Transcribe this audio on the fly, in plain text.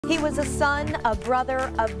He was a son, a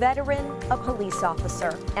brother, a veteran, a police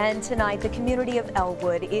officer. And tonight, the community of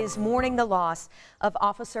Elwood is mourning the loss of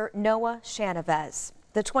Officer Noah Shanavez.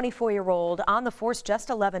 The 24-year-old, on the force just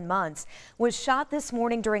 11 months, was shot this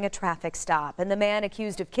morning during a traffic stop, and the man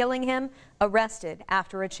accused of killing him arrested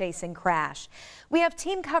after a chasing crash. We have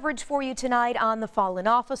team coverage for you tonight on the fallen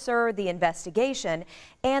officer, the investigation,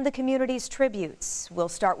 and the community's tributes. We'll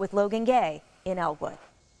start with Logan Gay in Elwood.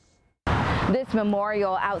 This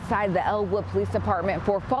memorial outside the Elwood Police Department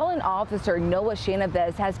for fallen officer Noah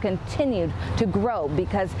Shanavez has continued to grow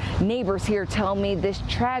because neighbors here tell me this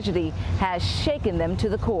tragedy has shaken them to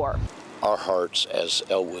the core. Our hearts as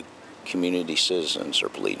Elwood community citizens are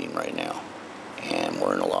bleeding right now, and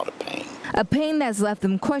we're in a lot of pain. A pain that's left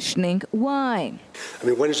them questioning why. I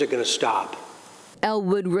mean, when is it going to stop?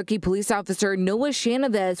 Elwood rookie police officer Noah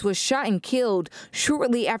Shanavez was shot and killed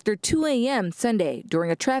shortly after 2 a.m. Sunday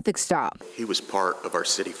during a traffic stop. He was part of our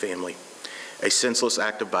city family. A senseless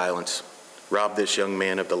act of violence robbed this young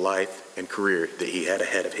man of the life and career that he had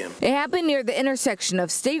ahead of him. It happened near the intersection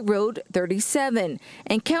of State Road 37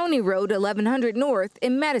 and County Road 1100 North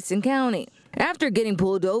in Madison County. After getting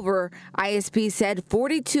pulled over, ISP said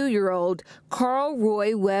 42-year-old Carl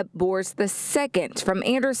Roy Webb Boers II from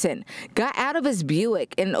Anderson got out of his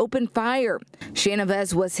Buick and opened fire.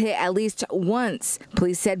 Shanavez was hit at least once.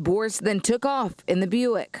 Police said Boers then took off in the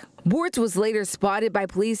Buick. Boers was later spotted by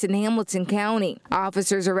police in Hamilton County.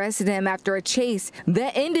 Officers arrested him after a chase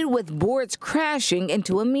that ended with Boers crashing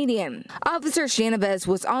into a median. Officer Shanavez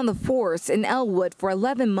was on the force in Elwood for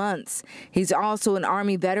 11 months. He's also an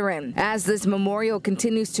Army veteran. As this memorial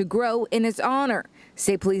continues to grow in his honor,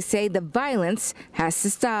 state police say the violence has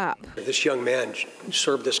to stop. This young man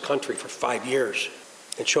served this country for 5 years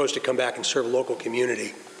and chose to come back and serve a local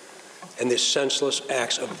community. And this senseless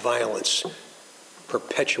acts of violence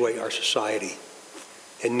perpetuate our society,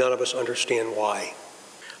 and none of us understand why.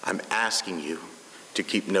 I'm asking you to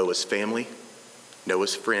keep Noah's family,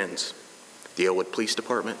 Noah's friends, the Elwood Police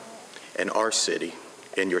Department, and our city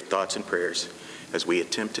in your thoughts and prayers as we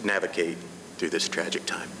attempt to navigate through this tragic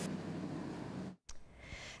time.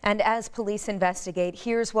 And as police investigate,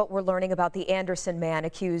 here's what we're learning about the Anderson man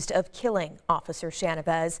accused of killing Officer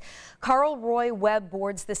Shanavez. Carl Roy Webb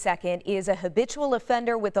Boers II is a habitual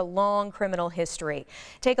offender with a long criminal history.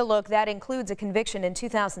 Take a look. That includes a conviction in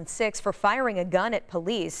 2006 for firing a gun at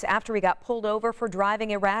police after he got pulled over for driving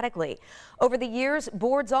erratically. Over the years,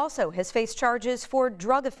 Boers also has faced charges for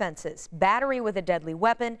drug offenses, battery with a deadly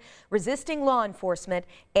weapon, resisting law enforcement,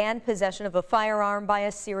 and possession of a firearm by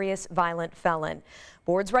a serious violent felon.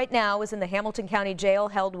 Boers right now is in the Hamilton County Jail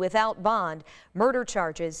held without bond. Murder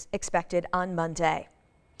charges expected on Monday.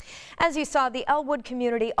 As you saw, the Elwood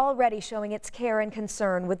community already showing its care and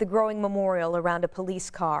concern with the growing memorial around a police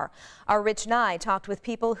car. Our Rich Nye talked with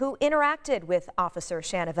people who interacted with Officer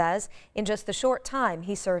Shanavez in just the short time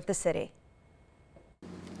he served the city.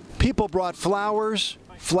 People brought flowers,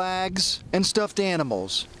 flags, and stuffed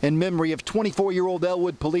animals in memory of 24-year-old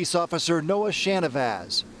Elwood police officer Noah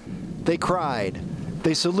Shanavez. They cried,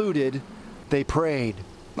 they saluted, they prayed.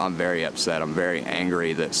 I'm very upset. I'm very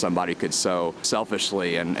angry that somebody could so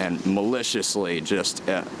selfishly and maliciously just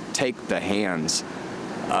take the hands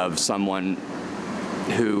of someone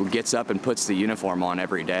who gets up and puts the uniform on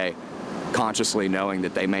every day, consciously knowing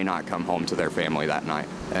that they may not come home to their family that night.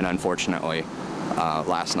 And unfortunately,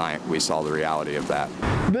 last night we saw the reality of that.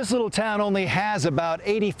 This little town only has about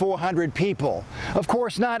 8,400 people. Of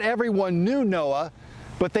course, not everyone knew Noah,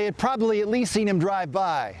 but they had probably at least seen him drive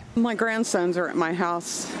by. My grandsons are at my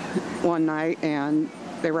house one night, and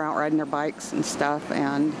they were out riding their bikes and stuff,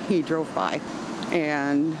 and he drove by.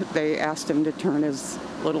 And they asked him to turn his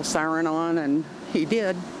little siren on, and he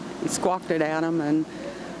did. He squawked it at them, and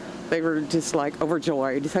they were just like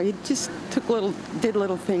overjoyed. So he just did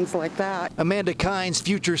little things like that. Amanda Kine's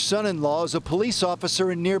future son-in-law is a police officer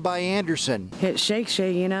in nearby Anderson. It shakes you,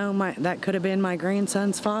 you know. That could have been my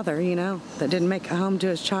grandson's father, you know, that didn't make it home to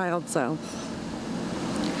his child, so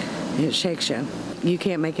it shakes you. You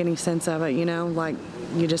can't make any sense of it, you know, like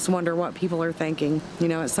you just wonder what people are thinking. You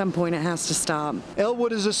know, at some point it has to stop.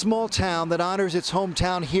 Elwood is a small town that honors its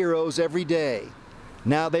hometown heroes every day.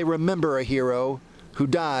 Now they remember a hero who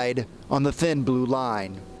died on the thin blue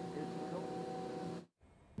line.